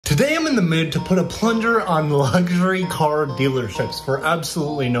Today I'm in the mood to put a plunger on luxury car dealerships for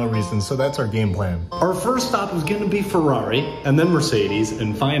absolutely no reason, so that's our game plan. Our first stop is gonna be Ferrari, and then Mercedes,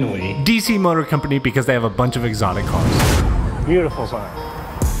 and finally DC Motor Company because they have a bunch of exotic cars. Beautiful sign.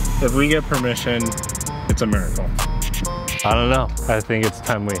 If we get permission, it's a miracle. I don't know. I think it's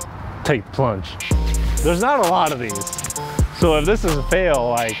time we take plunge. There's not a lot of these, so if this is a fail,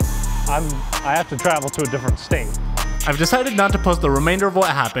 like I have to travel to a different state. I've decided not to post the remainder of what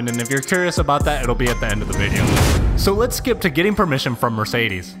happened, and if you're curious about that, it'll be at the end of the video. So let's skip to getting permission from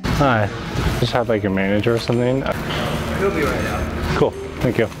Mercedes. Hi, just had like your manager or something. He'll be right out. Cool,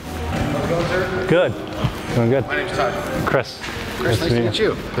 thank you. How's it going, sir? Good, doing good. My name's Todd. Chris. Chris, nice to meet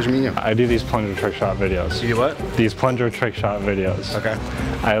you. Pleasure meeting you. I do these plunger trick shot videos. You do what? These plunger trick shot videos. Okay.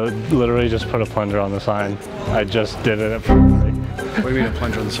 I would literally just put a plunger on the sign. I just did it at Ferrari. What do you mean a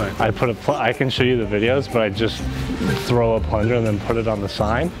plunger on the sign? I can show you the videos, but I just throw a plunger and then put it on the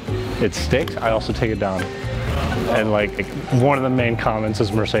sign. It sticks. I also take it down. And like one of the main comments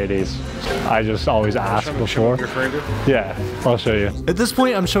is Mercedes. I just always ask before. Show what you're referring to? Yeah, I'll show you. At this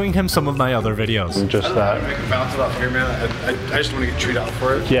point, I'm showing him some of my other videos. Just that. I can bounce it off here, man. I just want to get treated out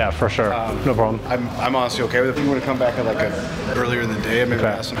for it. Yeah, for sure. No problem. I'm honestly okay with it. If you want to come back at like earlier in the day, maybe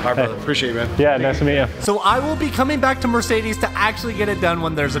ask him. Hi, brother. Appreciate you, man. Yeah, nice to meet you. So I will be coming back to Mercedes to actually get it done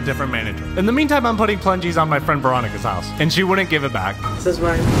when there's a different manager. In the meantime, I'm putting plungies on my friend Veronica's house, and she wouldn't give it back. This is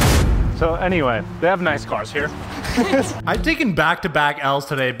mine. So anyway, they have nice cars here. I've taken back-to-back L's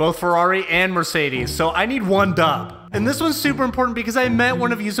today, both Ferrari and Mercedes, so I need one dub. And this one's super important because I met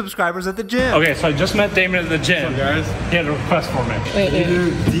one of you subscribers at the gym. Okay, so I just met Damon at the gym. What's up, guys? He had a request for me. Can you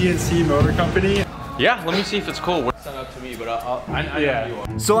do DNC Motor Company? Yeah, let me see if it's cool. It's not up to me, but I know you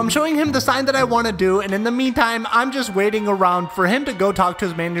are. So I'm showing him the sign that I want to do, and in the meantime, I'm just waiting around for him to go talk to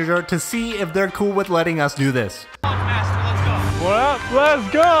his manager to see if they're cool with letting us do this. What up?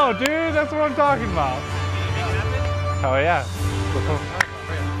 Let's go, dude. That's what I'm talking about. Oh yeah.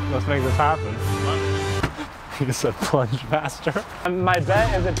 Let's make this happen. He said plunge faster. My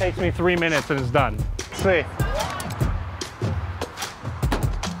bet is it takes me 3 minutes and it's done. Let's see.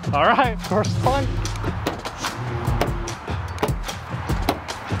 All right, first plunge.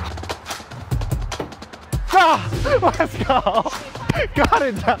 Ah, let's go. Got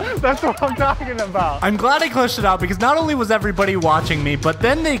it down. That's what I'm talking about. I'm glad I clutched it out because not only was everybody watching me, but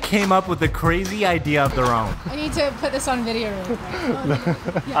then they came up with a crazy idea of their own. I need to put this on video real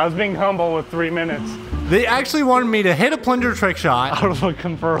quick. I was being humble with 3 minutes. They actually wanted me to hit a plunger trick shot out of a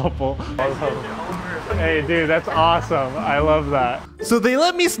convertible. Hey dude, that's awesome. I love that. So they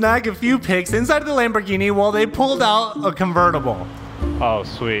let me snag a few pics inside the Lamborghini while they pulled out a convertible. Oh,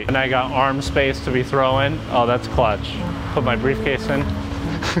 sweet. And I got arm space to be throwing. Oh, that's clutch. Put my briefcase in. You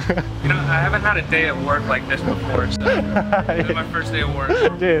know, I haven't had a day at work like this before, so this is my first day at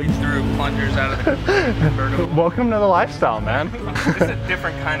work. Dude. We threw plungers out of the convertible. Welcome to the lifestyle, man. It's a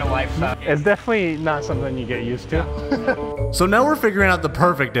different kind of lifestyle. It's definitely not something you get used to. So now we're figuring out the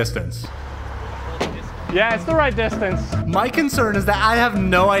perfect distance. Yeah, it's the right distance. My concern is that I have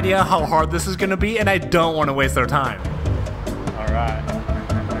no idea how hard this is gonna be and I don't want to waste their time. All right.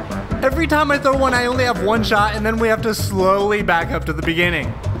 Every time I throw one, I only have one shot and then we have to slowly back up to the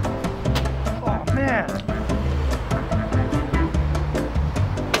beginning. Oh man.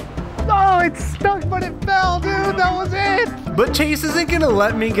 Oh, it's stuck, but it fell, dude. That was it. But Chase isn't gonna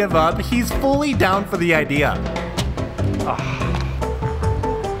let me give up. He's fully down for the idea.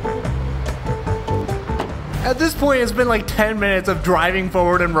 At this point, it's been like 10 minutes of driving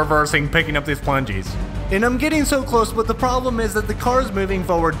forward and reversing, picking up these plungies. And I'm getting so close, but the problem is that the car is moving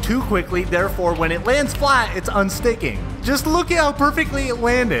forward too quickly, therefore when it lands flat, it's unsticking. Just look at how perfectly it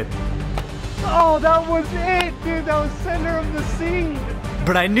landed. Oh, that was it, dude. That was center of the scene.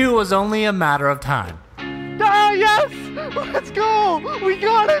 But I knew it was only a matter of time. Ah, yes! Let's go! We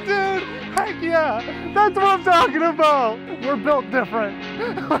got it, dude! Heck yeah! That's what I'm talking about! We're built different.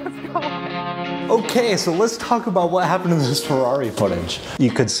 Let's go! Okay, so let's talk about what happened in this Ferrari footage.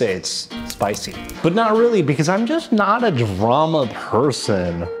 You could say it's spicy, but not really because I'm just not a drama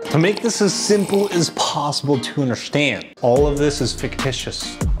person. To make this as simple as possible to understand, all of this is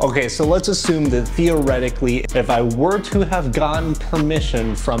fictitious. Okay, so let's assume that theoretically, if I were to have gotten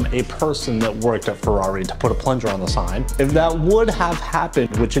permission from a person that worked at Ferrari to put a plunger on the sign, if that would have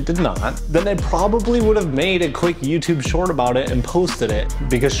happened, which it did not, then I probably would have made a quick YouTube short about it and posted it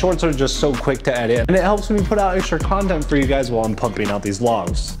because shorts are just so quick to edit and it helps me put out extra content for you guys while I'm pumping out these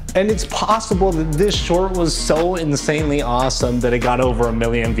vlogs. And it's possible that this short was so insanely awesome that it got over 1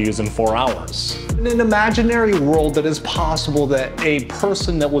 million views views in 4 hours. In an imaginary world, that is possible that a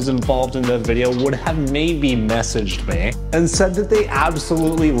person that was involved in the video would have maybe messaged me and said that they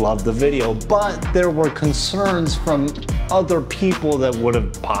absolutely loved the video, but there were concerns from other people that would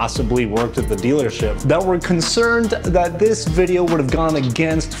have possibly worked at the dealership that were concerned that this video would have gone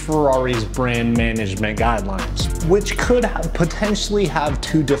against Ferrari's brand management guidelines, which could potentially have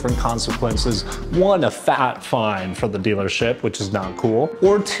two different consequences. One, a fat fine for the dealership, which is not cool,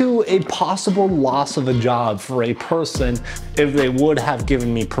 or two, a possible loss of a job for a person if they would have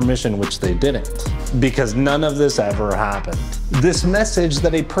given me permission, which they didn't, because none of this ever happened. This message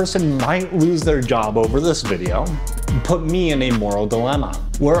that a person might lose their job over this video put me in a moral dilemma,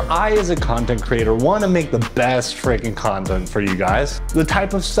 where I, as a content creator, want to make the best freaking content for you guys. The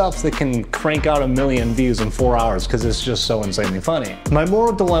type of stuff that can crank out 1 million views in 4 hours because it's just so insanely funny. My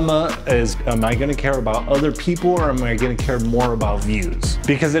moral dilemma is, am I going to care about other people or am I going to care more about views?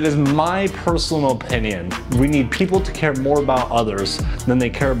 Because it is my personal opinion, we need people to care more about others than they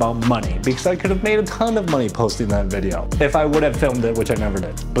care about money, because I could have made a ton of money posting that video if I would have filmed it, which I never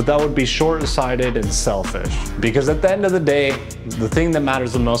did. But that would be short-sighted and selfish, because at the end of the day, the thing that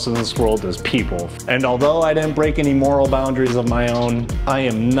matters the most in this world is people. And although I didn't break any moral boundaries of my own, I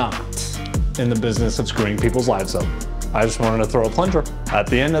am not in the business of screwing people's lives up. I just wanted to throw a plunger. At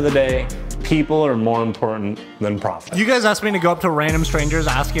the end of the day, people are more important than profit. You guys asked me to go up to random strangers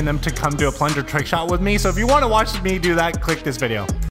asking them to come do a plunger trick shot with me, so if you want to watch me do that, click this video.